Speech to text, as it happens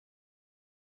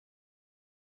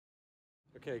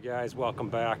Okay guys, welcome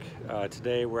back.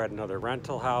 Today we're at another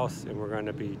rental house and we're going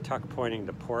to be tuck pointing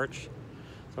the porch.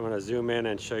 So I'm going to zoom in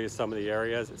and show you some of the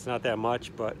areas. It's not that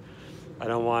much, but I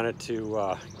don't want it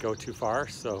to go too far,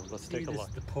 so let's take a look.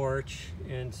 This is the porch,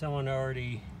 and someone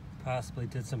already possibly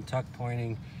did some tuck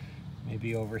pointing,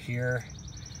 maybe over here.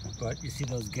 But you see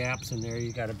those gaps in there,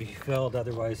 you got to be filled,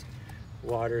 otherwise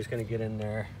water is going to get in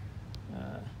there.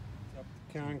 Up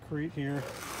the concrete here.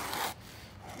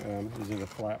 Using a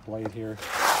flat blade here.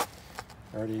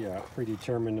 Already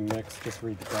predetermined to mix, just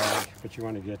read the bag, but you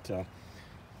want to get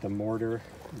the mortar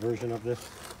version of this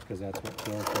because that's what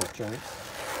fills those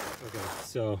joints. Okay,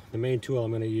 so the main tool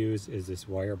I'm going to use is this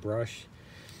wire brush.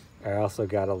 I also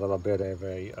got a little bit of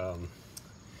a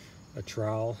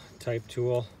trowel type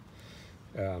tool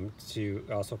to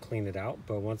also clean it out,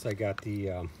 but once I got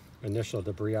the initial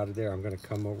debris out of there, I'm going to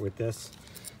come over with this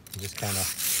and just kind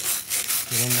of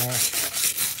get in there.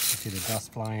 See the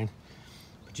dust flying,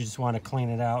 but you just want to clean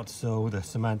it out so the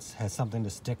cement has something to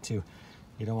stick to.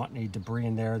 You don't want any debris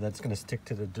in there that's going to stick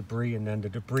to the debris, and then the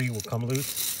debris will come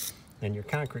loose and your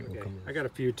concrete will come loose. I got a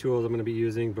few tools I'm going to be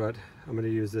using, but I'm going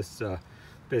to use this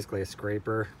basically a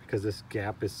scraper because this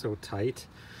gap is so tight,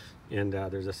 and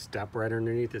there's a step right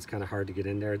underneath. It's kind of hard to get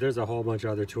in there. There's a whole bunch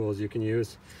of other tools you can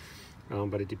use,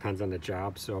 but it depends on the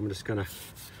job. So I'm just going to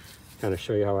kind of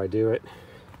show you how I do it.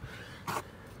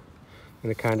 I'm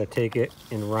going to kind of take it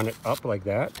and run it up like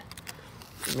that.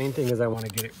 The main thing is I want to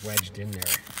get it wedged in there.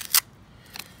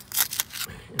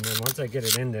 And then once I get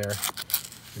it in there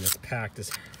and it's packed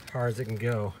as hard as it can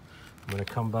go, I'm going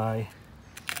to come by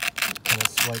and kind of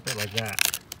swipe it like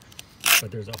that. But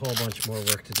there's a whole bunch more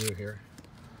work to do here.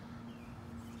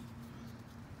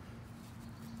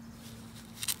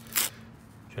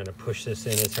 Trying to push this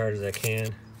in as hard as I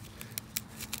can.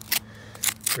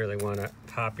 Really want to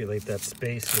populate that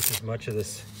space with as much of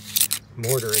this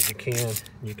mortar as you can.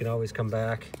 You can always come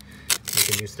back. You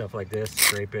can use stuff like this,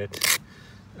 scrape it.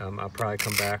 I'll probably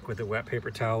come back with a wet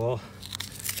paper towel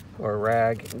or a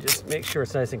rag and just make sure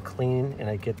it's nice and clean, and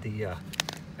I get the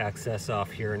excess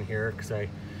off here and here, because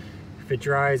if it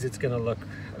dries, it's going to look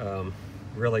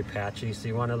really patchy. So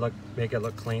you want to make it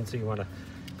look clean. So you want to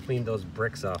clean those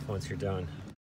bricks off once you're done.